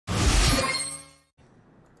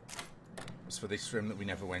for this room that we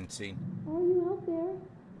never went in. Are you out there?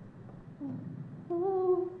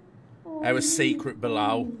 Hello? Oh, Our secret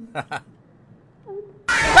below.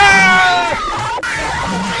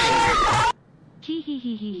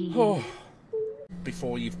 Oh,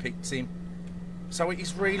 before you've picked him. So it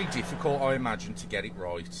is really difficult, I imagine, to get it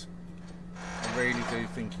right. I really do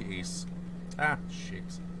think it is. Ah, shit.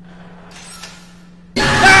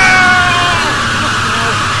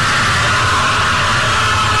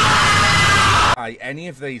 Hey, any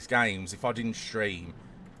of these games, if I didn't stream,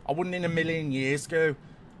 I wouldn't in a million years go,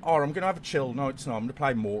 oh, I'm going to have a chill night tonight, I'm going to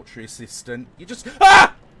play Mortuary Assistant. You just...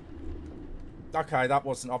 Ah! Okay, that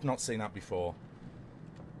wasn't... I've not seen that before.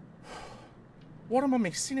 What am I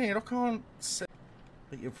missing here? I can't see...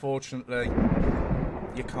 But unfortunately,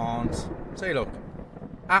 you can't. See, look.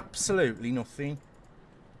 Absolutely nothing.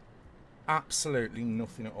 Absolutely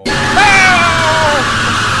nothing at all.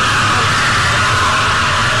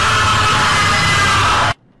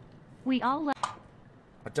 We all love.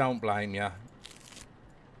 I don't blame you.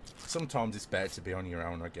 Sometimes it's better to be on your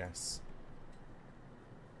own, I guess.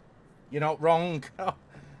 You're not wrong.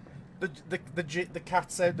 The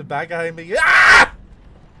cat's out the bag, Amy. Ah!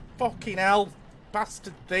 Fucking hell.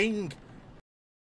 Bastard thing.